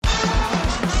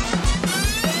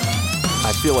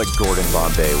feel like Gordon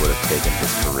Bombay would have taken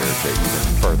his career to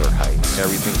even further heights.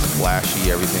 Everything's flashy,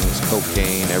 everything's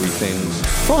cocaine, everything's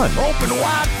Fun. Open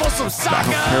wide for some soccer. I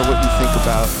don't care what you think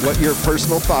about what your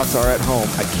personal thoughts are at home.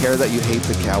 I care that you hate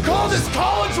the Cowboys. Call this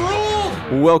college ruled.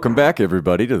 Welcome back,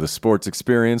 everybody, to the Sports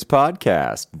Experience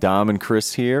Podcast. Dom and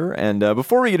Chris here. And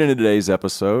before we get into today's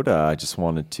episode, I just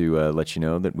wanted to let you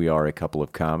know that we are a couple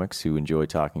of comics who enjoy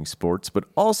talking sports. But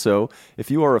also,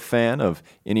 if you are a fan of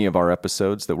any of our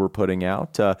episodes that we're putting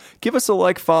out, give us a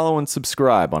like, follow, and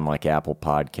subscribe on like Apple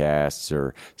Podcasts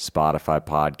or Spotify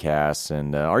Podcasts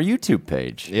and our YouTube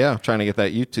page. Yeah, trying to get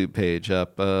that YouTube page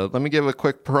up. Let me give a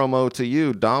quick promo to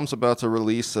you. Dom's about to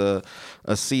release a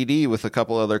CD with a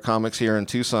couple other comics here in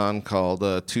Tucson called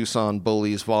Tucson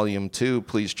Bullies Volume 2.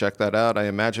 Please check that out. I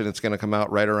imagine it's going to come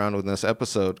out right around when this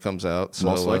episode comes out. So,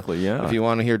 Most likely, yeah. If you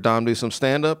want to hear Dom do some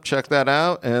stand-up, check that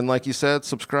out. And like you said,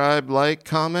 subscribe, like,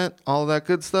 comment, all of that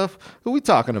good stuff. Who are we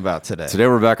talking about today? Today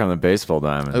we're back on the baseball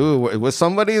diamond. Ooh, it was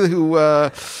somebody who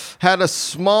had a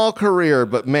small career,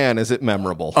 but man, is it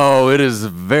memorable. Oh, it is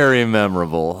very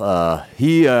memorable.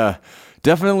 He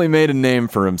definitely made a name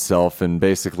for himself in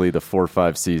basically the 4 or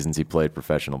 5 seasons he played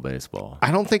professional baseball.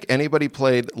 I don't think anybody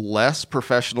played less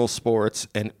professional sports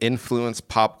and influenced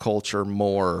pop culture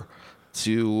more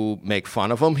to make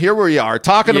fun of him. Here we are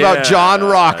talking about John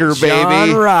Rocker, baby.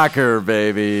 John Rocker,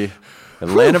 baby.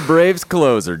 Atlanta Braves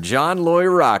closer, John Loy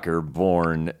Rocker,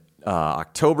 born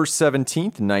October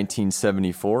 17th,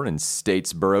 1974 in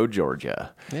Statesboro,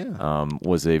 Georgia. Yeah.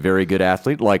 Was a very good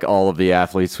athlete, like all of the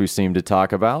athletes we seem to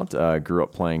talk about. Grew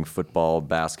up playing football,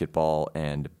 basketball,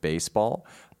 and baseball.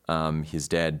 His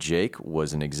dad, Jake,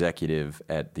 was an executive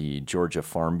at the Georgia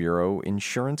Farm Bureau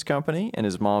Insurance Company, and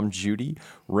his mom, Judy,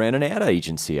 ran an ad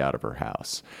agency out of her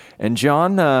house. And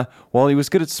John, while he was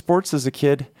good at sports as a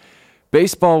kid,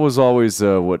 baseball was always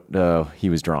what he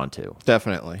was drawn to.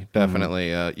 Definitely.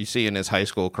 You see in his high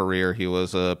school career, he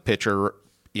was a pitcher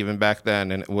even back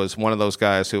then, and it was one of those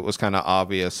guys who it was kind of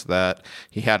obvious that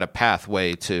he had a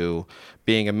pathway to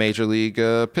being a major league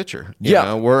pitcher. You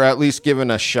know, we're at least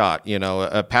given a shot,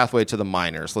 a pathway to the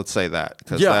minors. Let's say that,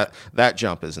 because that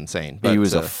jump is insane. But he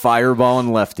was a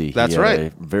fireballing lefty. That's right.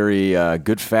 A very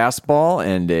good fastball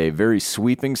and a very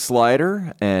sweeping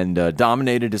slider, and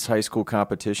dominated his high school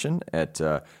competition at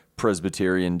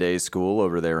Presbyterian Day School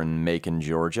over there in Macon,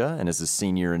 Georgia. And as a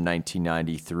senior in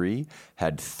 1993,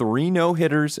 had 3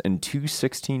 no-hitters and 2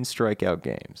 16-strikeout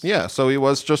games. Yeah, so he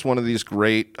was just one of these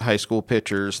great high school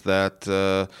pitchers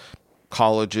that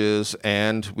colleges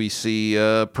and we see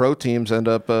pro teams end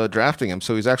up drafting him.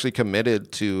 So he's actually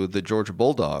committed to the Georgia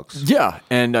Bulldogs. Yeah,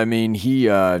 and I mean, he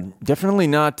definitely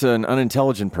not an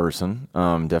unintelligent person.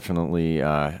 Definitely,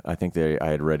 I think I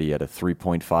had read he had a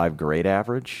 3.5 grade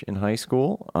average in high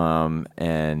school.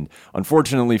 And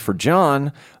unfortunately for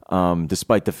John,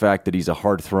 despite the fact that he's a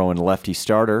hard-throwing lefty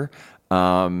starter,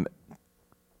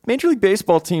 Major League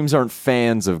Baseball teams aren't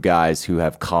fans of guys who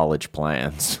have college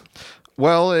plans.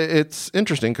 Well, it's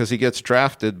interesting because he gets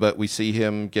drafted, but we see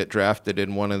him get drafted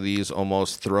in one of these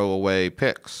almost throwaway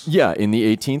picks. Yeah, in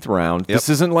the 18th round. Yep. This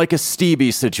isn't like a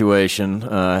Stevie situation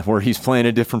where he's playing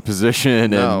a different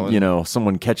position and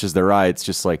someone catches their eye. It's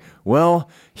just like, well,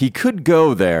 he could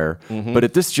go there, but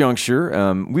at this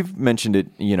juncture, we've mentioned it,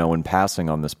 in passing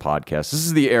on this podcast. This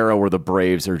is the era where the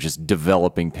Braves are just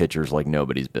developing pitchers like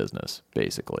nobody's business,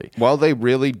 basically. Well, they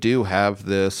really do have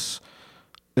this.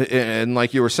 And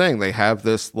like you were saying, they have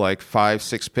this like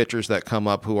 5-6 pitchers that come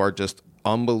up who are just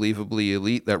unbelievably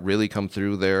elite that really come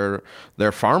through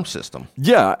their farm system.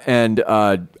 Yeah, and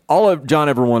all John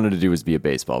ever wanted to do was be a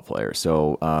baseball player.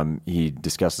 So he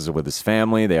discusses it with his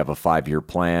family. They have a 5-year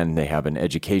plan. They have an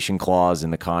education clause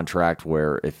in the contract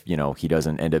where if he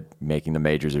doesn't end up making the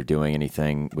majors or doing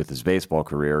anything with his baseball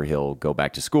career, he'll go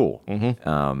back to school.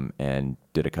 And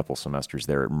did a couple semesters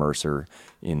there at Mercer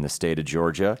in the state of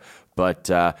Georgia.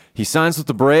 But he signs with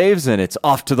the Braves, and it's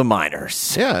off to the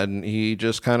minors. Yeah, and he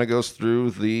just kind of goes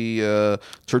through the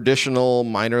traditional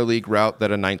minor league route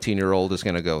that a 19-year-old is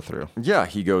going to go through. Yeah,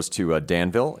 he goes to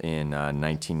Danville in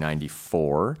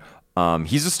 1994.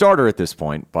 He's a starter at this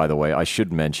point, by the way, I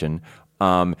should mention.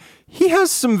 He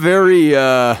has some very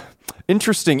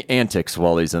interesting antics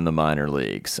while he's in the minor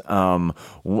leagues.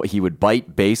 He would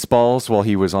bite baseballs while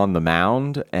he was on the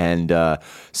mound, and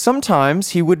sometimes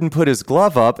he wouldn't put his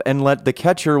glove up and let the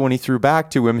catcher, when he threw back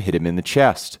to him, hit him in the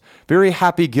chest. Very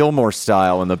Happy Gilmore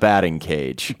style in the batting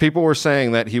cage. People were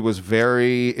saying that he was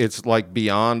it's like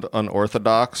beyond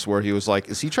unorthodox, where he was like,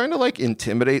 is he trying to like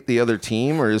intimidate the other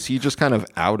team, or is he just kind of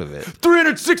out of it?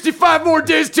 365 more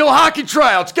days till hockey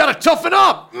tryouts. Gotta toughen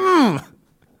up.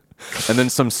 And then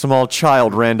some small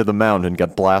child ran to the mound and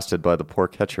got blasted by the poor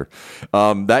catcher.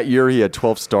 That year, he had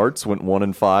 12 starts, went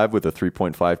 1-5 with a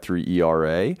 3.53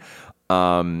 ERA,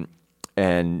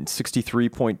 and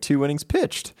 63.2 innings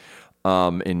pitched.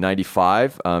 In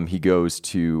 95, he goes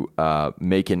to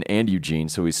Macon and Eugene,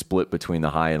 so he's split between the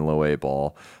high and low A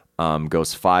ball.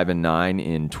 Goes 5-9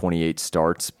 in 28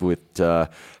 starts,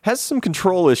 has some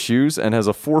control issues and has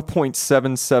a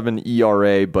 4.77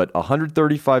 ERA, but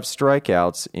 135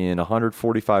 strikeouts in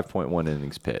 145.1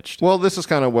 innings pitched. Well, this is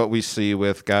kind of what we see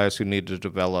with guys who need to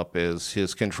develop: is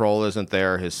his control isn't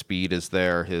there, his speed is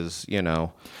there, his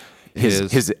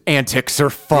antics are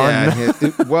fun. Yeah,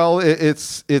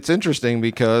 it's interesting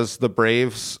because the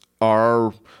Braves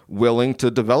are willing to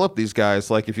develop these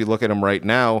guys. Like if you look at them right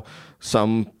now,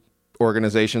 some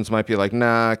organizations might be like,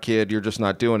 nah, kid, you're just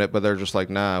not doing it. But they're just like,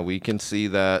 nah, we can see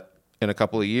that in a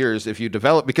couple of years if you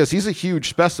develop, because he's a huge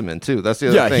specimen too. That's the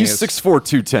other thing. Yeah, he's 6'4",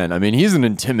 210. I mean, he's an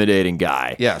intimidating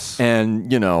guy. Yes.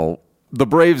 And, the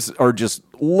Braves are just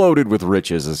loaded with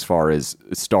riches as far as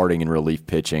starting and relief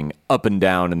pitching up and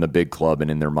down in the big club and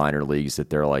in their minor leagues, that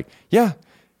they're like, yeah,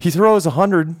 he throws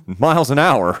 100 miles an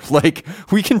hour. Like,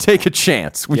 we can take a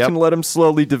chance. We can let him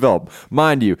slowly develop.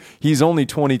 Mind you, he's only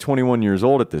 21 years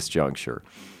old at this juncture.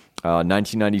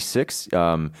 1996,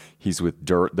 he's with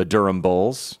the Durham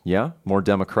Bulls. Yeah, more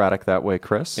democratic that way,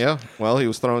 Chris. Yeah, well, he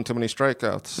was throwing too many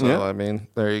strikeouts. So, I mean,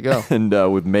 there you go. And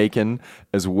with Macon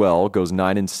as well, goes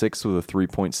 9-6 with a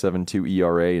 3.72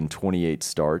 ERA in 28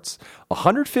 starts.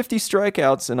 150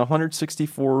 strikeouts and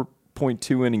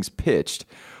 164.2 innings pitched.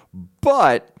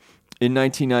 But in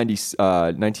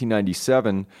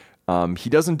 1997, he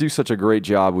doesn't do such a great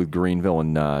job with Greenville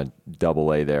and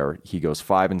Double-A there. He goes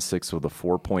 5-6 with a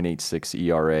 4.86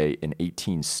 ERA in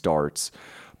 18 starts.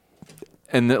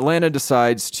 And Atlanta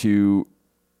decides to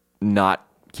not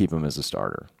keep him as a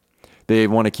starter. They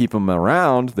want to keep him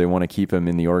around. They want to keep him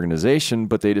in the organization,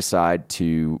 but they decide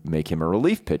to make him a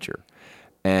relief pitcher.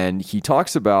 And he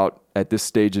talks about, at this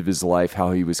stage of his life,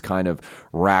 how he was kind of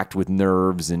racked with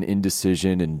nerves and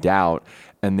indecision and doubt.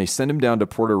 And they send him down to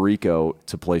Puerto Rico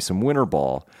to play some winter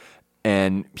ball.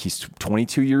 And he's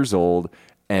 22 years old.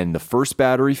 And the first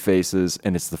batter he faces,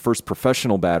 and it's the first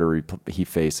professional batter he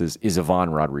faces, is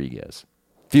Ivan Rodriguez.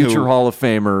 Future Hall of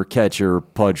Famer catcher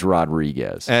Pudge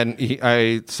Rodriguez. And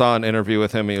I saw an interview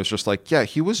with him. He was just like, yeah,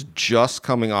 he was just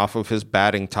coming off of his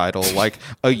batting title like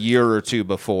a year or two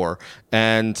before.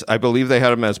 And I believe they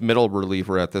had him as middle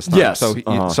reliever at this time. Yes.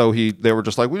 So they were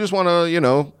just like, we just want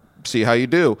to, see how you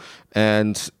do.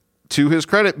 And to his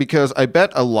credit, because I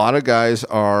bet a lot of guys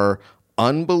are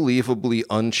unbelievably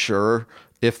unsure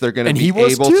if they're going to be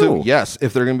able to. Yes,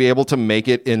 if they're going to be able to make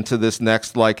it into this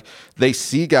next, like, they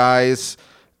see guys,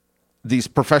 these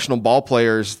professional ball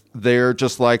players, they're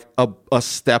just like a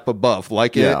step above,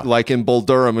 like in Bull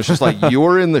Durham. It's just like,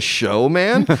 you're in the show,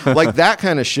 man, like that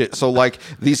kind of shit. So like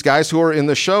these guys who are in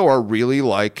the show are really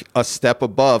like a step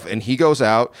above, and he goes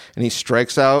out and he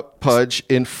strikes out Pudge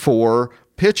in 4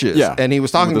 pitches. Yeah. And he was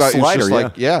talking about, slider,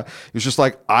 he was just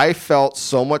like, I felt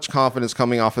so much confidence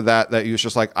coming off of that he was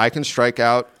just like, I can strike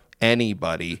out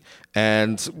anybody.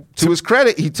 And to his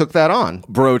credit, he took that on.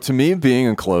 Bro, to me, being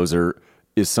a closer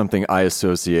is something I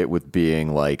associate with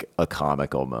being like a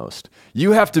comic almost.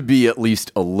 You have to be at least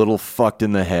a little fucked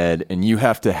in the head, and you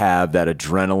have to have that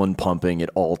adrenaline pumping at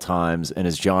all times. And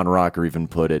as John Rocker even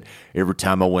put it, every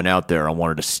time I went out there, I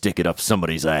wanted to stick it up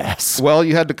somebody's ass. Well,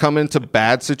 you had to come into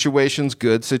bad situations,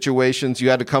 good situations. You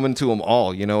had to come into them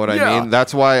all. You know what I mean?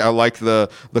 That's why I like the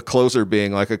closer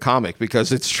being like a comic,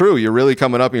 because it's true. You're really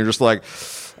coming up and you're just like,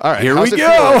 all right, here we go.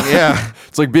 Yeah.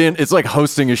 It's like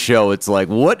hosting a show. It's like,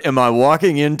 what am I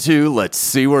walking into? Let's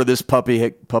see where this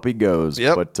puppy goes.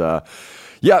 Yep. But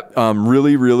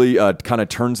really kind of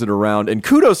turns it around. And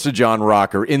kudos to John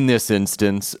Rocker in this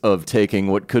instance of taking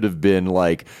what could have been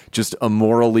like just a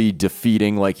morally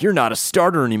defeating, like, you're not a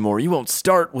starter anymore. You won't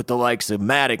start with the likes of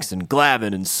Maddox and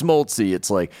Glavine and Smoltzy.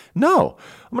 It's like, no,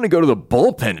 I'm going to go to the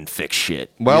bullpen and fix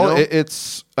shit. Well,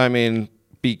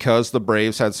 because the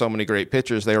Braves had so many great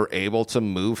pitchers, they were able to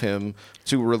move him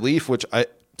to relief, which,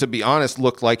 to be honest,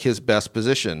 looked like his best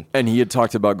position. And he had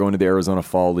talked about going to the Arizona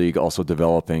Fall League, also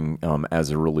developing as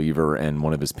a reliever, and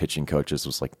one of his pitching coaches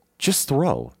was like, just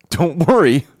throw. Don't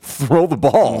worry, throw the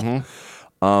ball.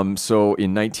 Mm-hmm. So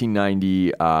in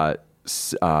 1990, that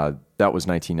was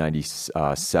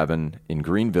 1997 in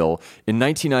Greenville. In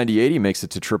 1998, he makes it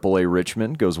to AAA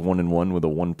Richmond, goes 1-1 with a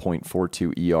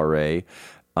 1.42 ERA.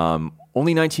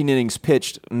 Only 19 innings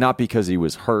pitched, not because he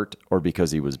was hurt or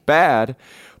because he was bad,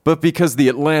 but because the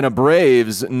Atlanta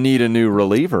Braves need a new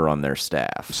reliever on their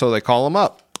staff. So they call him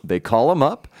up.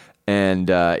 And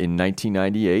in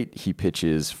 1998, he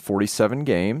pitches 47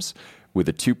 games with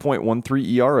a 2.13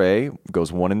 ERA,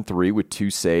 goes 1-3 with 2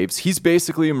 saves. He's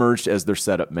basically emerged as their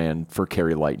setup man for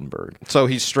Kerry Ligtenberg. So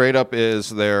he straight up is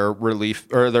their relief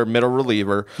or their middle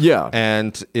reliever. Yeah.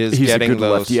 And is He's getting a good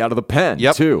those lefty out of the pen,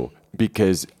 too.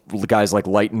 Because guys like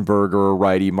Ligtenberg are a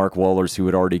righty, Mark Wohlers, who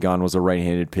had already gone, was a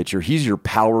right-handed pitcher. He's your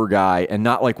power guy and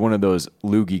not like one of those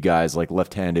loogie guys, like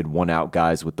left-handed, one-out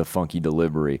guys with the funky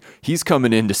delivery. He's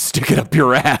coming in to stick it up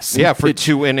your ass. Yeah, for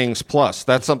 2 innings plus.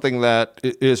 That's something that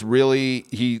is really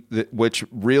which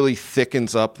really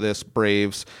thickens up this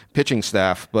Braves pitching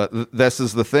staff. But this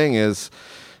is the thing is,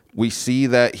 we see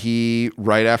that he,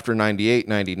 right after 98,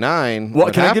 99.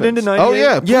 Well, can I get into 98? Oh,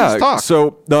 yeah. Please talk.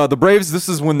 So the Braves, this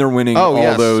is when they're winning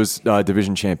yes. those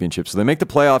division championships. So they make the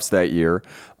playoffs that year.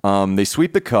 They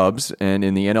sweep the Cubs, and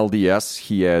in the NLDS,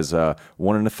 he has 1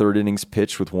 1/3 innings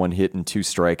pitched with 1 hit and 2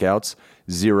 strikeouts,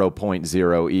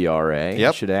 0.0 ERA,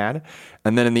 I should add.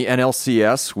 And then in the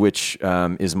NLCS, which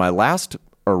is my last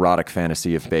erotic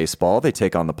fantasy of baseball, they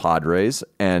take on the Padres.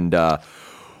 And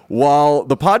while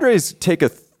the Padres take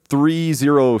a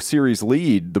 3-0 series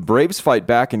lead, the Braves fight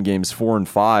back in games 4 and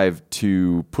 5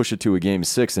 to push it to a game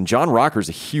 6, and John Rocker's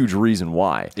a huge reason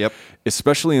why. Yep.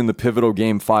 Especially in the pivotal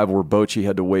game 5 where Bochy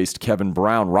had to waste Kevin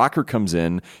Brown. Rocker comes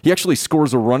in. He actually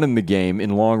scores a run in the game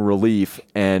in long relief,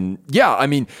 and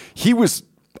he was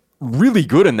really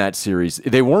good in that series.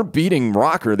 They weren't beating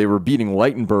Rocker, they were beating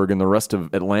Ligtenberg and the rest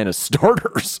of Atlanta's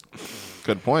starters.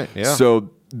 Good point, yeah. So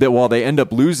that while they end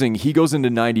up losing, he goes into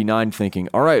 99 thinking,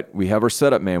 all right, we have our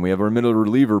setup man, we have our middle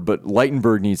reliever, but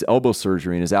Ligtenberg needs elbow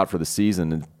surgery and is out for the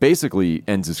season and basically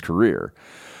ends his career.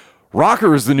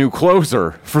 Rocker is the new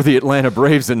closer for the Atlanta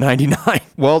Braves in 99.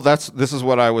 Well, this is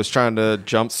what I was trying to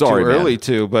jump too early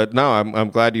to, but no, I'm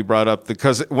glad you brought up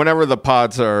because whenever the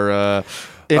pods are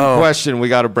in question, we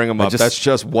got to bring them up. That's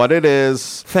just what it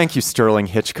is. Thank you, Sterling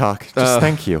Hitchcock.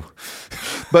 Thank you.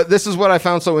 But this is what I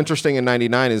found so interesting in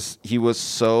 99 is he was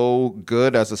so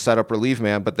good as a setup relief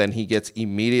man, but then he gets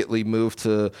immediately moved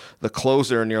to the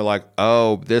closer, and you're like,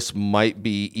 oh, this might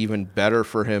be even better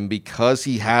for him because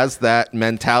he has that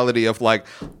mentality of like,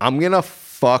 I'm going to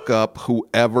fuck up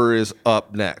whoever is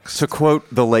up next. To quote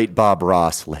the late Bob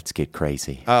Ross, let's get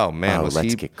crazy. Oh, man.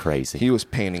 Let's get crazy. He was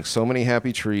painting so many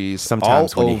happy trees.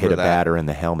 Sometimes all when you hit over a that. batter in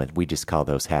the helmet, we just call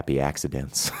those happy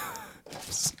accidents.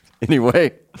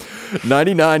 Anyway,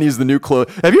 99, he's the new close.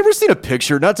 Have you ever seen a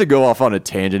picture, not to go off on a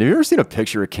tangent, have you ever seen a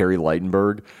picture of Kerry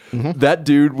Ligtenberg? Mm-hmm. That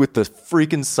dude with the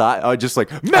freaking side, just like,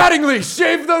 Mattingly,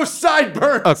 shave those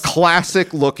sideburns! A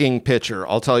classic-looking pitcher.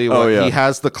 I'll tell you what, he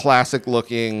has the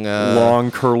classic-looking... long,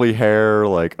 curly hair,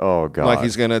 like, oh, God. Like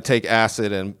he's going to take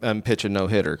acid and pitch a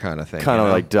no-hitter kind of thing. Kind of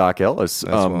like Doc Ellis.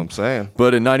 That's what I'm saying.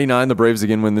 But in 99, the Braves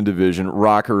again win the division.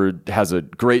 Rocker has a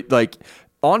great,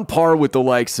 on par with the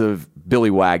likes of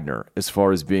Billy Wagner as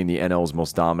far as being the NL's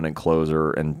most dominant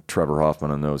closer, and Trevor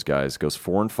Hoffman and those guys goes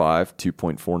 4 and 5,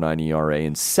 2.49 ERA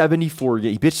in 74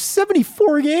 games. He pitched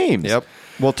 74 games. Yep.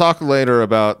 We'll talk later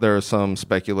about there's some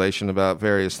speculation about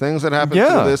various things that happened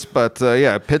to this, but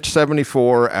pitched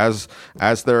 74 as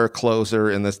their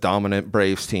closer in this dominant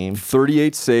Braves team.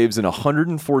 38 saves and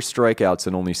 104 strikeouts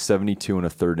and only 72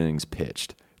 1/3 innings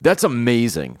pitched. That's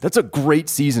amazing. That's a great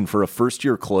season for a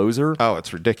first-year closer. Oh,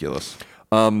 it's ridiculous.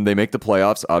 They make the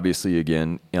playoffs, obviously,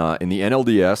 again. In the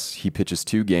NLDS, he pitches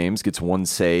 2 games, gets 1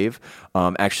 save,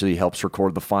 actually helps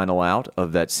record the final out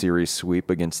of that series sweep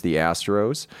against the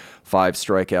Astros. 5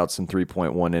 strikeouts and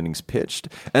 3.1 innings pitched.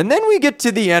 And then we get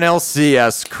to the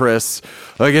NLCS, Chris,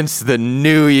 against the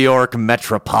New York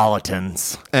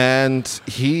Metropolitans. And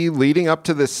he, leading up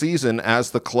to this season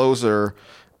as the closer...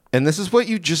 And this is what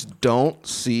you just don't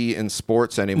see in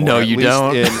sports anymore. No, you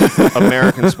don't. At least in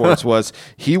American sports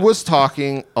he was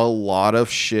talking a lot of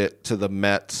shit to the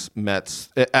Mets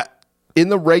in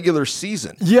the regular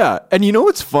season. Yeah, and you know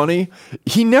what's funny?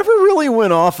 He never really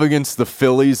went off against the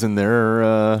Phillies and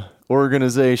their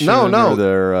organization. No. Or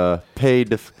their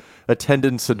paid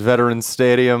attendance at Veterans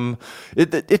Stadium.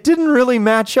 It didn't really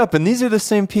match up, and these are the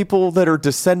same people that are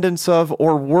descendants of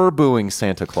or were booing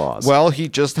Santa Claus. Well, he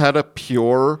just had a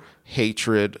pure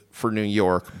hatred for New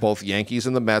York, both Yankees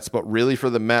and the Mets, but really for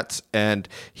the Mets, and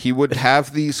he would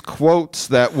have these quotes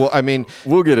that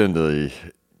we'll get into the...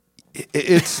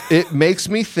 It makes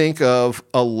me think of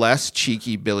a less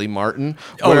cheeky Billy Martin,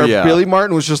 where Billy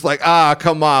Martin was just like,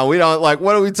 come on, we don't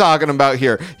what are we talking about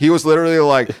here? He was literally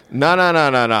like,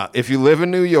 no. If you live in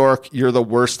New York, you're the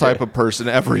worst type of person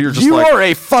ever. You are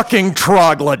a fucking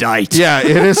troglodyte. Yeah,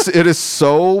 it is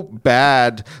so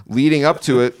bad leading up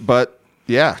to it, but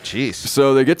yeah, jeez.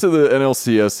 So they get to the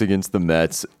NLCS against the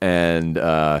Mets, and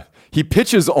He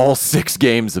pitches all 6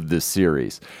 games of this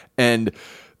series. And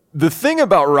the thing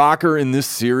about Rocker in this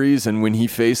series and when he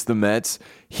faced the Mets,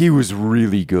 he was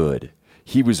really good.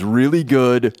 He was really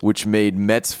good, which made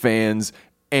Mets fans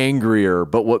angrier.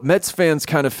 But what Mets fans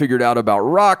kind of figured out about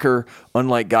Rocker,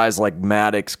 unlike guys like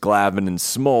Maddox, Glavine, and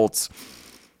Smoltz,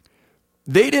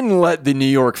 they didn't let the New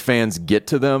York fans get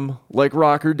to them like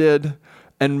Rocker did.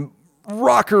 And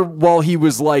Rocker, while he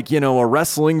was like, a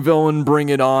wrestling villain, bring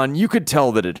it on, you could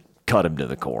tell that it cut him to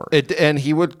the core. And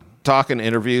he would talk in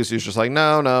interviews. He was just like,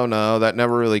 no, that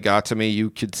never really got to me. You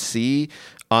could see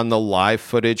on the live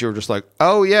footage, you were just like,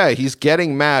 oh yeah, he's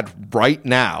getting mad right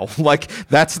now. Like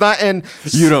that's not, and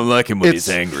you don't like him when he's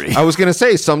angry. I was going to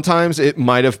say sometimes it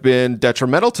might have been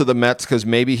detrimental to the Mets because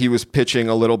maybe he was pitching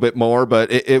a little bit more,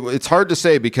 but it's hard to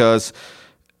say because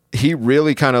he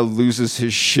really kind of loses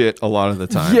his shit a lot of the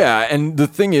time. Yeah, and the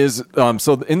thing is,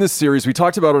 so in this series, we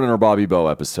talked about it in our Bobby Bowe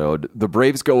episode. The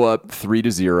Braves go up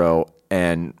 3-0,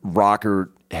 and Rocker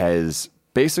has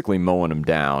basically mowing him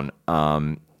down.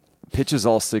 Pitches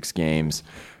all 6 games.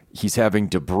 He's having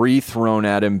debris thrown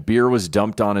at him. Beer was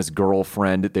dumped on his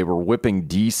girlfriend. They were whipping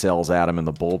D cells at him in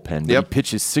the bullpen. He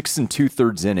pitches 6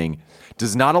 2/3 inning.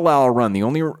 Does not allow a run. The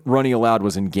only run he allowed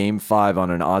was in Game 5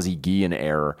 on an Ozzie Guillen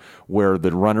error, where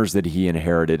the runners that he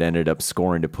inherited ended up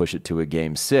scoring to push it to a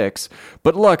Game 6.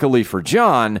 But luckily for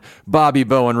John, Bobby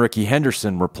Bowe and Ricky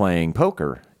Henderson were playing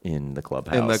poker in the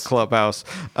clubhouse.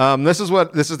 This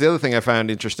is the other thing I found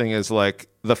interesting is like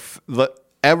the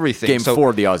everything. Game 4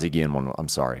 of the Ozzie Guillen one. I'm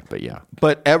sorry, but yeah.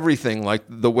 But everything, like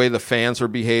the way the fans were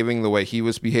behaving, the way he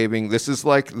was behaving, this is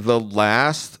like the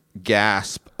last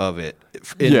gasp of it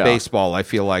in baseball, I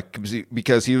feel like,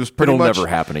 because he was pretty much... It'll never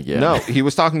happen again. No, he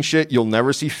was talking shit. You'll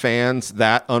never see fans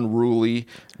that unruly,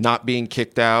 not being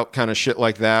kicked out, kind of shit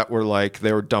like that, where like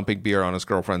they were dumping beer on his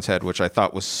girlfriend's head, which I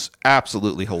thought was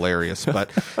absolutely hilarious.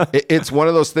 But it's one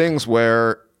of those things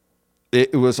where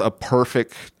it was a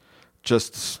perfect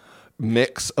just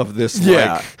mix of this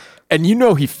like... And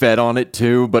he fed on it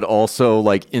too, but also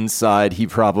like inside he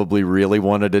probably really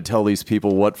wanted to tell these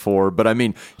people what for. But I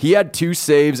mean, he had 2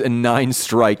 saves and 9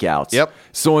 strikeouts. Yep.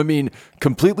 So I mean,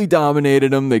 completely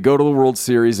dominated them. They go to the World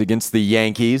Series against the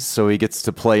Yankees, so he gets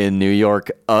to play in New York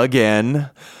again.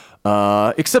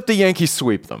 Except the Yankees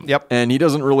sweep them. Yep. And he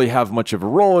doesn't really have much of a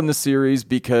role in the series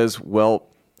because, well,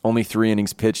 only 3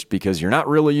 innings pitched because you're not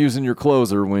really using your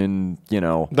closer when,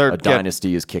 a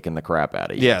dynasty is kicking the crap out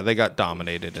of you. Yeah, they got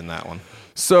dominated in that one.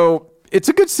 So it's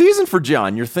a good season for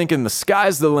John. You're thinking the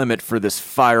sky's the limit for this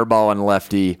fireball and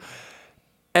lefty.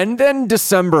 And then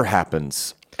December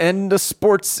happens. And a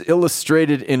Sports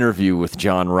Illustrated interview with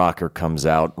John Rocker comes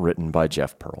out, written by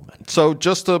Jeff Pearlman. So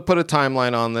just to put a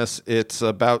timeline on this, it's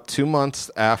about 2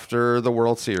 months after the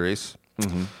World Series.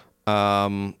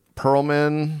 Mm-hmm.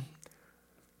 Pearlman...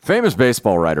 Famous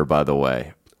baseball writer, by the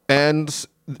way. And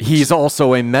he's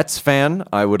also a Mets fan,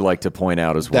 I would like to point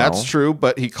out as well. That's true,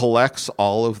 but he collects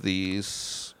all of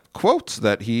these quotes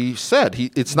that he said.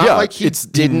 It's not like he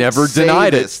didn't never say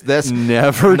denied this. it.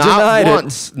 Never denied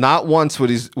it. Not once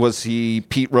was he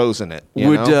Pete Rose in it.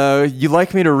 Would you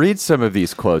like me to read some of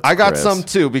these quotes, I got Chris? some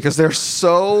too, because they're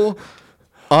so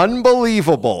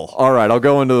unbelievable. All right, I'll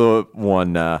go into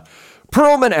one.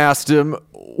 Pearlman asked him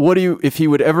if he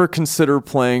would ever consider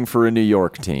playing for a New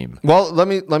York team. Well, let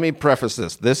me preface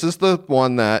this. This is the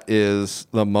one that is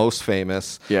the most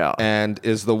famous, and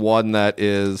is the one that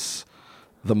is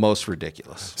the most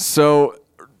ridiculous. So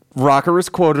Rocker is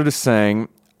quoted as saying,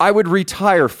 "I would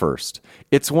retire first.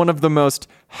 It's one of the most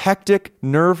hectic,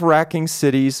 nerve-wracking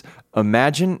cities.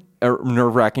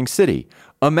 Nerve-wracking city.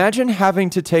 Imagine having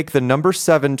to take the number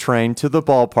 7 train to the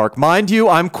ballpark. Mind you,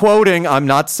 I'm quoting, I'm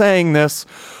not saying this.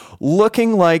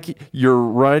 Looking like you're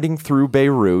riding through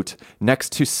Beirut,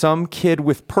 next to some kid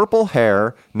with purple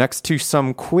hair, next to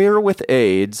some queer with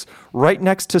AIDS, right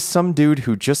next to some dude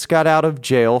who just got out of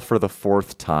jail for the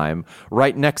 4th time,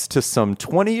 right next to some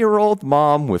 20-year-old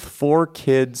mom with 4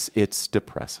 kids. It's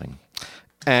depressing."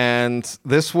 And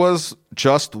this was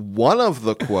just one of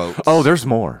the quotes. Oh, there's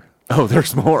more.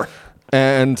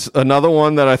 And another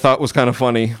one that I thought was kind of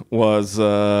funny was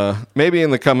maybe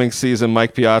in the coming season,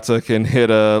 Mike Piazza can hit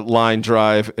a line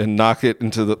drive and knock it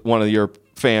into one of your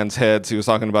fans' heads. He was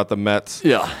talking about the Mets.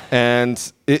 Yeah. And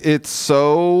he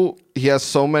has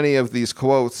so many of these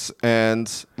quotes. And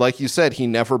like you said, he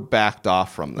never backed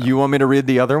off from them. You want me to read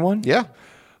the other one? Yeah.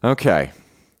 Okay.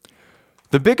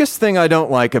 "The biggest thing I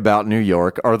don't like about New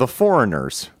York are the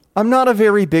foreigners. I'm not a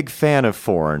very big fan of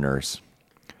foreigners.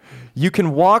 You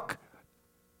can walk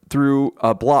through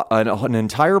an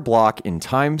entire block in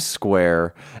Times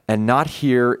Square and not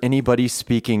hear anybody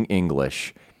speaking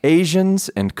English. Asians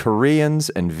and Koreans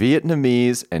and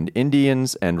Vietnamese and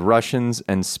Indians and Russians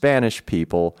and Spanish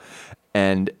people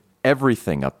and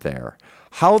everything up there.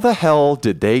 How the hell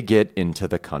did they get into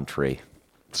the country?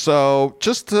 So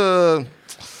just to...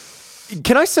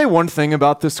 Can I say one thing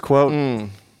about this quote?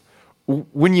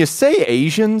 When you say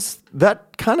Asians,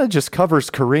 that kind of just covers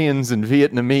Koreans and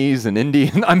Vietnamese and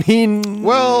Indian. I mean,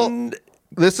 Well,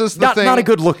 this is the thing. not a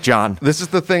good look, John. This is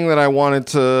the thing that I wanted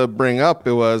to bring up.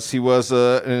 He was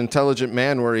an intelligent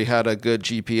man where he had a good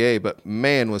GPA, but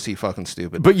man, was he fucking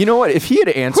stupid. But you know what? If he had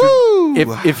answered, Woo!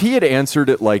 if he had answered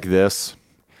it like this,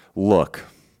 look,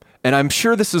 and I'm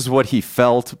sure this is what he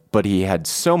felt, but he had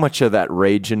so much of that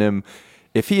rage in him.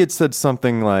 If he had said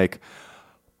something like,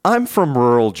 I'm from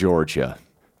rural Georgia.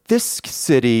 This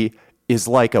city is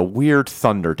like a weird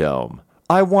Thunderdome.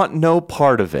 I want no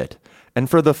part of it. And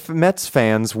for the Mets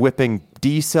fans whipping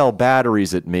D-cell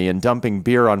batteries at me and dumping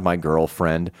beer on my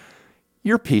girlfriend,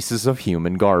 you're pieces of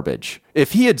human garbage.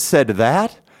 If he had said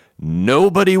that,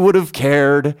 nobody would have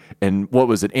cared. And what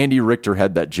was it? Andy Richter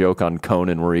had that joke on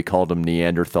Conan where he called them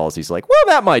Neanderthals. He's like, well,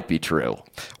 that might be true.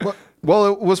 Well,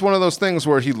 it was one of those things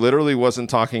where he literally wasn't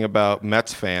talking about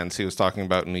Mets fans. He was talking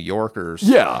about New Yorkers.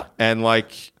 Yeah. And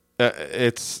like,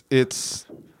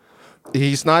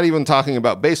 he's not even talking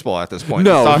about baseball at this point.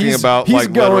 No, he's talking about he's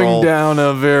like going literal, down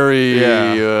a very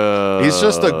he's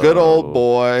just a good old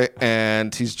boy,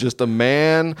 and he's just a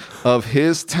man of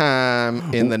his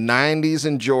time in the 90s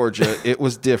in Georgia. It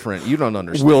was different. You don't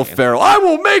understand. Will Ferrell. I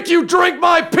will make you drink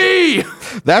my pee.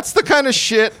 That's the kind of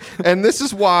shit, and this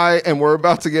is why, and we're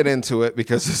about to get into it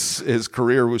because his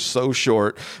career was so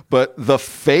short, but the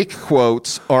fake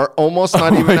quotes are almost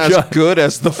not even as good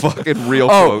as the fucking real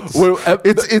quotes. Well,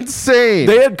 it's insane.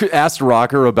 They had asked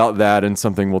Rocker about that and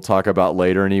something we'll talk about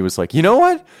later, and he was like, you know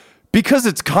what? Because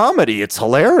it's comedy, it's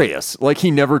hilarious. Like,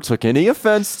 he never took any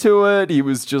offense to it. He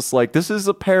was just like, this is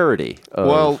a parody.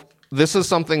 Well, this is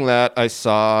something that I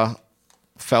saw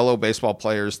fellow baseball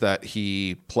players that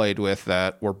he played with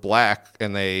that were black,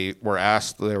 and they were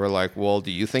asked, they were like, well,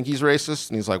 do you think he's racist?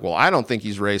 And he's like, well, I don't think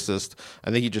he's racist. I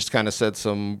think he just kind of said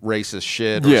some racist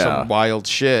shit or some wild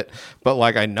shit, but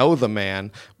like, I know the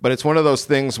man. But it's one of those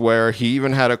things where he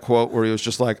even had a quote where he was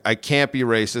just like, I can't be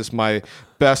racist. My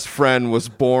best friend was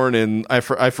born in, I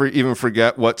even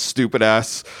forget what stupid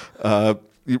ass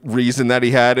reason that he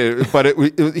had, but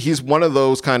he's one of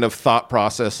those kind of thought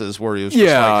processes where he was just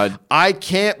like, I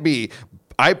can't be.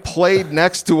 I played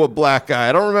next to a black guy.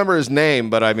 I don't remember his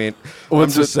name, but I mean, I'm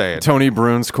just saying. Tony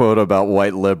Brune's quote about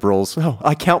white liberals. Oh,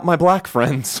 I count my black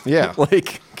friends. Yeah.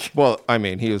 Like, well, I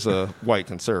mean, he was a white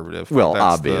conservative. Well,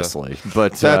 obviously,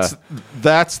 but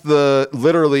that's the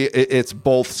literally it's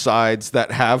both sides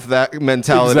that have that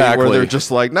mentality where they're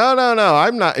just like, no,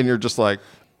 I'm not, and you're just like,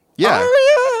 yeah.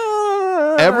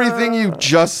 Everything you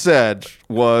just said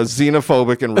was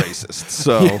xenophobic and racist.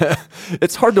 So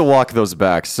it's hard to walk those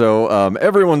back. So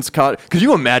everyone's caught. Could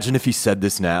you imagine if he said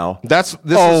this now?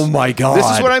 My God. This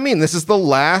is what I mean. This is the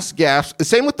last gasp.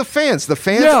 Same with the fans. The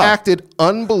fans acted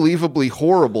unbelievably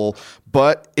horrible,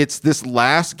 but it's this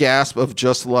last gasp of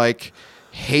just like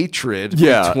hatred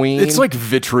between. It's like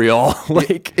vitriol.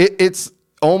 Like it's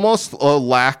almost a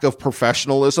lack of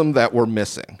professionalism that we're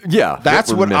missing. Yeah.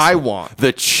 That's what I want.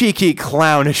 The cheeky,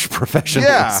 clownish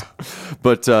professionalism. Yeah.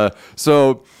 But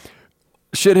so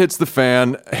shit hits the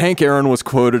fan. Hank Aaron was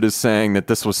quoted as saying that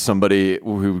this was somebody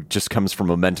who just comes from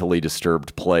a mentally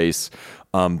disturbed place.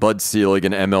 Bud Selig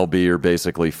and MLB are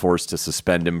basically forced to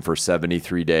suspend him for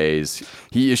 73 days.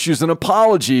 He issues an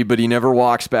apology, but he never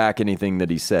walks back anything that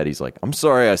he said. He's like, I'm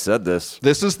sorry I said this.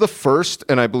 This is the first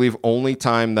and I believe only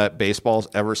time that baseball's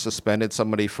ever suspended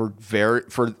somebody for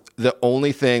the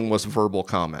only thing was verbal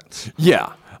comments.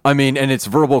 Yeah. I mean, and it's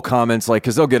verbal comments, like,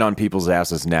 because they'll get on people's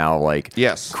asses now, like,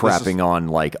 yes, crapping on,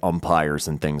 like, umpires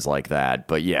and things like that.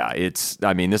 But yeah,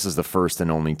 this is the first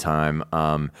and only time.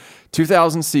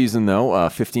 2000 season, though,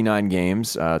 59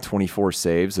 games, 24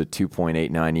 saves, a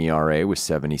 2.89 ERA with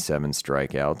 77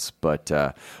 strikeouts. But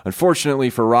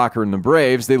unfortunately for Rocker and the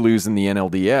Braves, they lose in the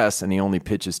NLDS, and he only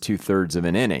pitches 2/3 of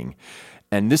an inning.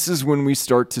 And this is when we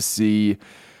start to see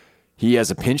he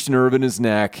has a pinched nerve in his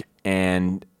neck,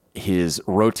 and his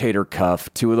rotator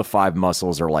cuff, 2 of the 5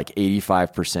 muscles are like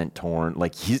 85% torn.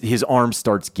 Like his arm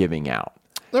starts giving out.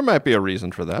 There might be a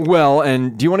reason for that. Well,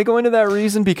 and do you want to go into that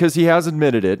reason? Because he has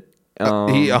admitted it. He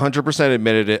 100%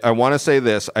 admitted it. I want to say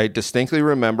this. I distinctly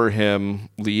remember him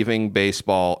leaving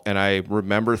baseball, and I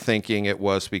remember thinking it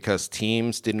was because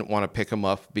teams didn't want to pick him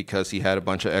up because he had a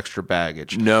bunch of extra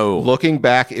baggage. No. Looking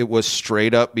back, it was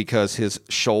straight up because his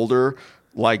shoulder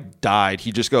like died.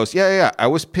 He just goes, yeah. I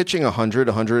was pitching 100,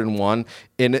 101.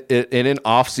 In an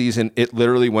off season, it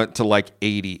literally went to like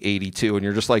 80, 82. And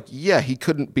you're just like, yeah, he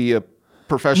couldn't be a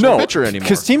professional pitcher anymore.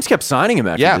 Because teams kept signing him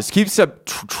after this. Keeps kept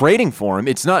trading for him.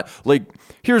 It's not like,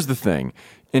 here's the thing.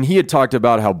 And he had talked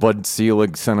about how Bud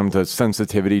Selig sent him to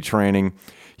sensitivity training.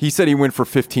 He said he went for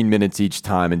 15 minutes each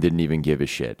time and didn't even give a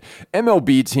shit.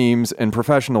 MLB teams and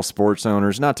professional sports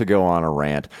owners, not to go on a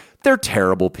rant, they're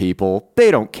terrible people.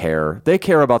 They don't care. They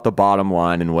care about the bottom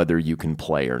line and whether you can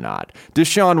play or not.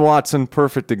 Deshaun Watson,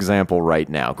 perfect example right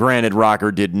now. Granted,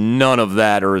 Rocker did none of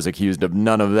that or is accused of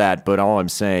none of that, but all I'm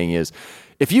saying is,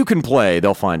 if you can play,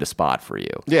 they'll find a spot for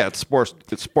you. Yeah, it's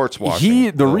sports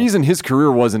washing. The reason his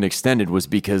career wasn't extended was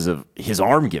because of his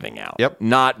arm giving out. Yep.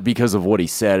 Not because of what he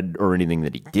said or anything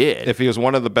that he did. If he was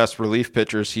one of the best relief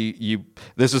pitchers,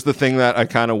 this is the thing that I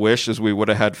kind of wish is we would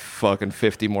have had fucking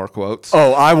 50 more quotes.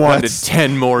 Oh, I wanted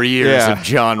 10 more years of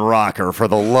John Rocker, for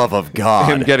the love of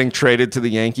God. Him getting traded to the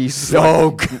Yankees.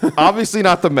 Oh, obviously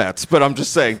not the Mets, but I'm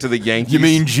just saying to the Yankees. You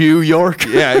mean Jew York?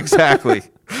 Yeah, exactly.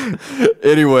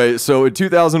 Anyway, so in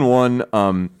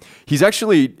 2001, he's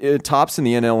actually tops in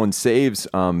the NL in saves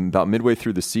about midway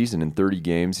through the season in 30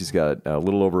 games. He's got a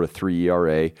little over a 3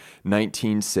 ERA,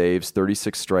 19 saves,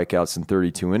 36 strikeouts, and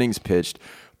 32 innings pitched.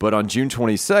 But on June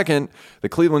 22nd, the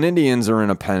Cleveland Indians are in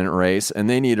a pennant race, and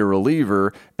they need a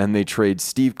reliever, and they trade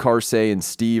Steve Carsey and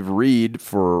Steve Reed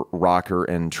for Rocker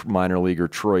and minor leaguer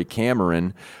Troy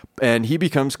Cameron, and he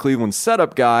becomes Cleveland's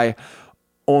setup guy.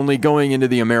 Only going into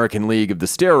the American League of the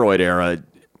steroid era,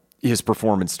 his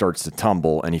performance starts to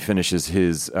tumble, and he finishes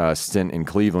his stint in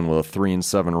Cleveland with a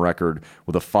 3-7 record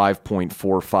with a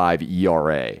 5.45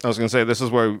 ERA. I was going to say, this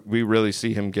is where we really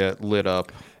see him get lit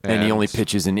up. And he only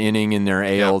pitches an inning in their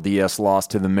ALDS loss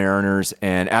to the Mariners.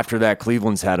 And after that,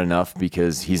 Cleveland's had enough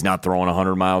because he's not throwing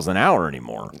 100 miles an hour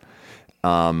anymore.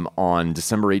 On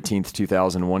December 18th,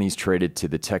 2001, he's traded to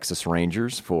the Texas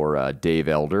Rangers for Dave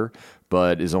Elder,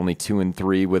 but is only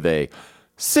 2-3 with a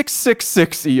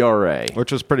 6.66 ERA,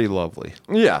 which is pretty lovely.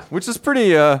 Yeah, which is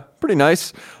pretty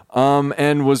nice,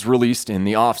 and was released in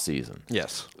the offseason.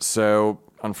 Yes. So,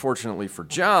 unfortunately for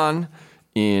John,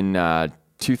 in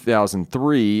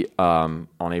 2003, on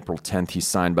April 10th, he's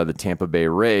signed by the Tampa Bay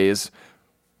Rays,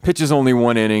 pitches only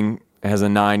one inning, has a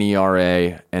 9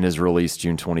 ERA, and is released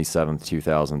June 27th,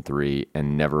 2003,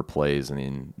 and never plays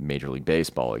in Major League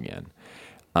Baseball again.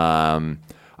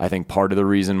 I think part of the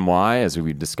reason why, as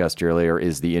we discussed earlier,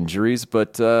 is the injuries,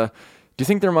 but do you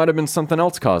think there might have been something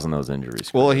else causing those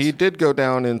injuries? Well, he did go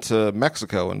down into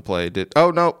Mexico and play. Oh,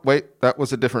 no, wait, that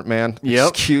was a different man. Yep.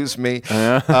 Excuse me.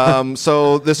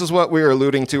 So this is what we were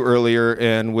alluding to earlier,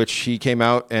 in which he came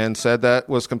out and said that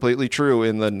was completely true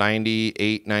in the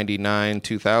 98, 99,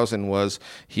 2000 was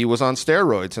he was on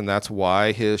steroids, and that's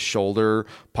why his shoulder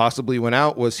possibly went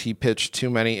out, was he pitched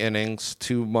too many innings,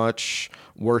 too much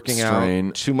working strain.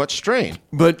 Out, too much strain.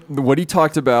 But what he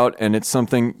talked about, and it's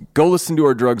something, go listen to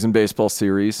our Drugs and Baseball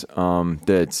series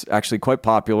that's actually quite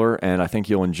popular, and I think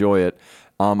you'll enjoy it.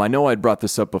 I know I'd brought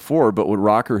this up before, but what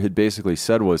Rocker had basically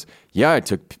said was, yeah, I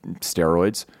took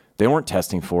steroids. They weren't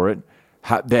testing for it.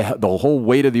 The whole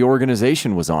weight of the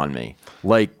organization was on me.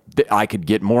 Like, I could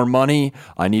get more money.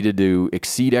 I needed to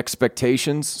exceed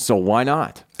expectations, so why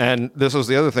not? And this was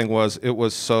the other thing, was it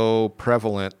was so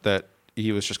prevalent that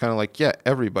he was just kind of like, yeah,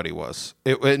 everybody was.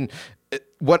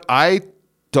 What I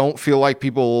don't feel like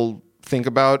people think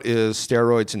about is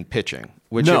steroids in pitching,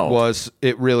 which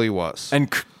it really was. And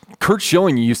Curt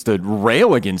Schilling used to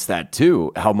rail against that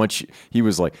too, how much he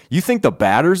was like, you think the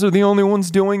batters are the only ones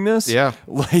doing this? Yeah.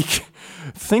 Like,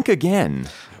 think again.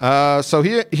 So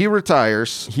he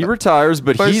retires. He retires,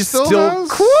 but he's still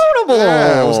quotable.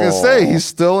 Yeah, I was going to say, he's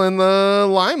still in the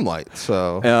limelight.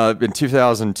 So in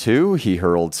 2002, he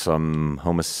hurled some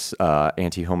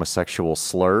anti-homosexual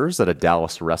slurs at a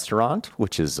Dallas restaurant,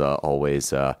 which is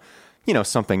always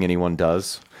something anyone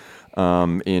does.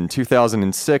 In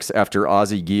 2006, after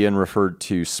Ozzie Guillen referred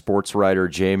to sports writer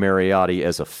Jay Mariotti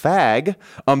as a fag.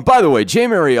 By the way, Jay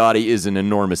Mariotti is an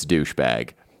enormous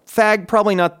douchebag. Fag,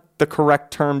 probably not the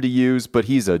correct term to use, but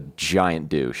he's a giant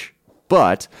douche.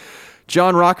 But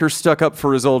John Rocker stuck up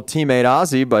for his old teammate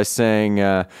Ozzie by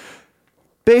saying,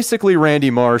 basically,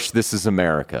 Randy Marsh, this is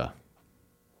America.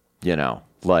 You know,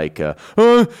 like,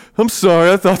 I'm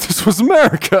sorry, I thought this was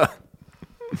America.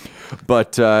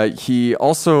 But he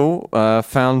also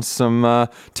found some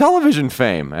television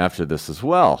fame after this as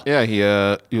well. Yeah,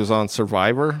 he was on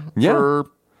Survivor for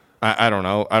I don't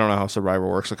know. I don't know how Survivor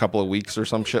works. A couple of weeks or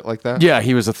some shit like that. Yeah,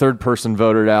 he was a third person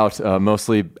voted out,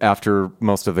 mostly after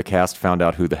most of the cast found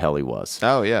out who the hell he was.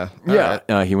 Oh yeah. All Yeah,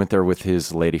 right. he went there with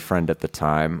his lady friend at the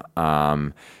time.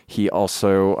 He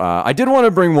also, I did want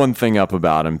to bring one thing up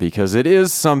about him because it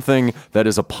is something that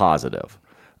is a positive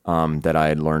that I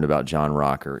had learned about John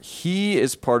Rocker. He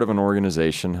is part of an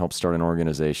organization, helped start an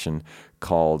organization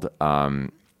called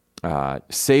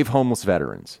Save Homeless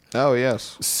Veterans. Oh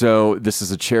yes. So this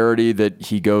is a charity that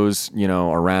he goes,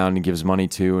 around and gives money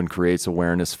to and creates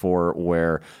awareness for,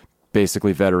 where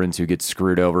basically veterans who get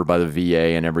screwed over by the VA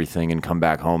and everything and come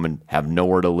back home and have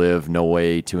nowhere to live, no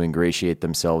way to ingratiate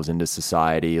themselves into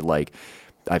society. Like,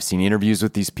 I've seen interviews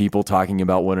with these people talking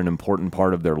about what an important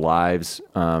part of their lives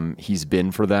he's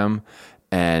been for them,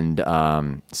 and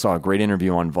saw a great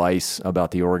interview on Vice about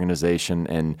the organization.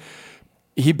 And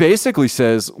he basically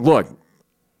says, look,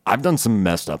 I've done some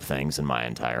messed up things in my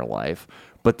entire life,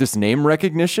 but this name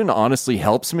recognition honestly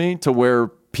helps me to where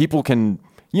people can,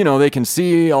 they can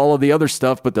see all of the other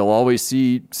stuff, but they'll always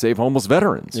see Save Homeless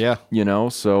Veterans. Yeah.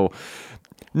 So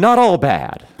not all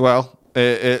bad. Well,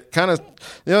 it kind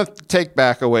of, take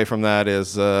back away from that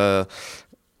is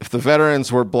if the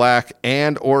veterans were black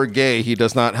and or gay, he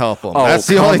does not help them. Oh, That's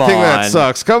the come only thing that on.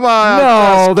 sucks. Come on.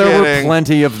 No, just there kidding. were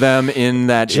plenty of them in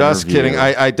that Just interview. kidding.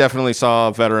 I definitely saw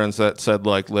veterans that said,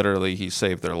 like, literally he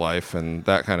saved their life and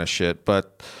that kind of shit.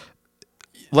 But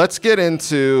let's get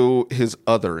into his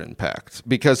other impact,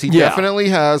 because he definitely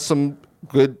has some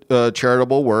good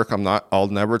charitable work. I'll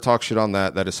never talk shit on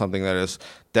that. That is something that is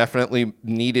definitely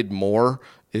needed more,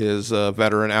 is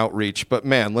veteran outreach. But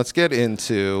man, let's get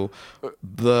into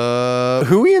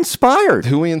Who he inspired.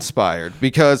 who he inspired,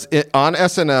 because on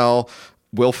SNL,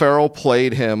 Will Ferrell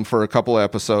played him for a couple of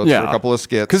episodes, for a couple of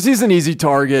skits. Because he's an easy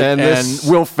target, And and this-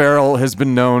 Will Ferrell has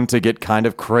been known to get kind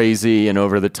of crazy and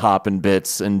over the top in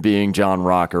bits, and being John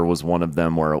Rocker was one of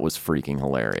them where it was freaking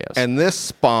hilarious. And this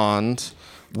spawned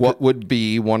what would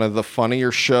be one of the funnier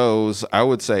shows, I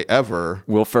would say, ever.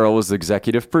 Will Ferrell was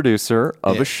executive producer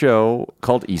of a show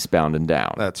called Eastbound and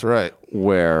Down, That's right.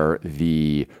 where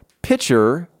the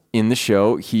pitcher in the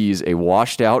show, he's a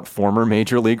washed-out former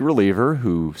major league reliever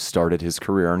who started his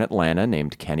career in Atlanta,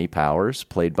 named Kenny Powers,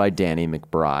 played by Danny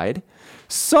McBride.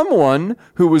 Someone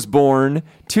who was born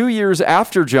 2 years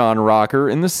after John Rocker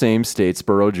in the same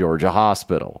Statesboro, Georgia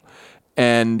hospital.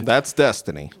 And That's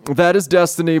destiny. that is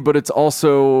destiny, but it's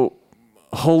also,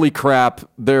 holy crap,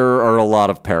 there are a lot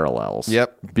of parallels.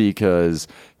 Yep. Because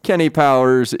Kenny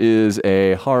Powers is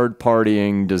a hard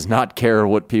partying, does not care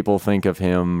what people think of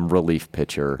him, relief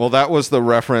pitcher. Well, that was the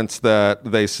reference that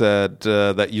they said,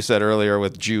 that you said earlier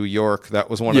with Jew York.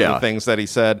 That was one of the things that he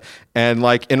said. And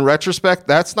like, in retrospect,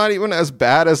 that's not even as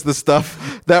bad as the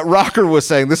stuff that Rocker was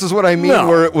saying. This is what I mean, No.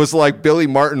 where it was like Billy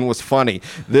Martin was funny.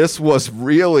 This was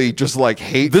really just like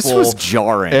hateful. This was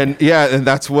jarring. And yeah, and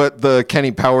that's what the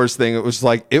Kenny Powers thing, it was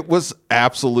like, it was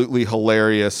absolutely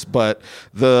hilarious. But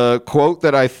the quote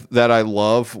that I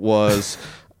love was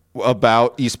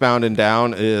about Eastbound and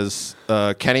Down is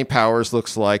Kenny Powers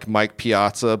looks like Mike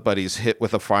Piazza, but he's hit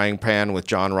with a frying pan with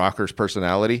John Rocker's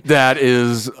personality. That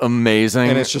is amazing.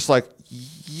 And it's just like,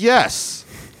 yes,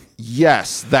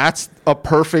 that's a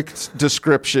perfect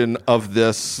description of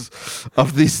this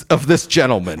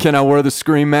gentleman. Can I wear the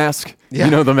Scream mask? Yeah.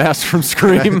 You know, the mask from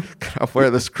Scream? Can I wear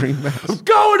the Scream mask?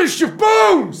 Going to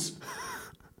Shaboom's!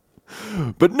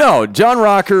 But no, John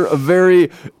Rocker, a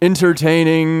very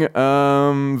entertaining,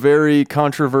 very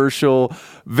controversial,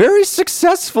 very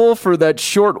successful for that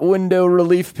short window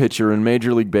relief pitcher in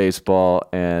Major League Baseball,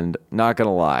 and not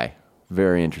gonna lie,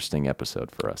 very interesting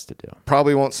episode for us to do.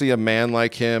 Probably won't see a man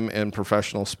like him in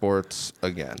professional sports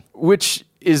again. Which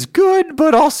is good,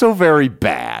 but also very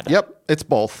bad. Yep, it's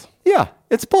both. Yeah,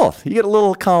 it's both. You get a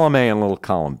little column A and a little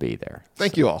column B there.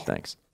 Thank you all. Thanks.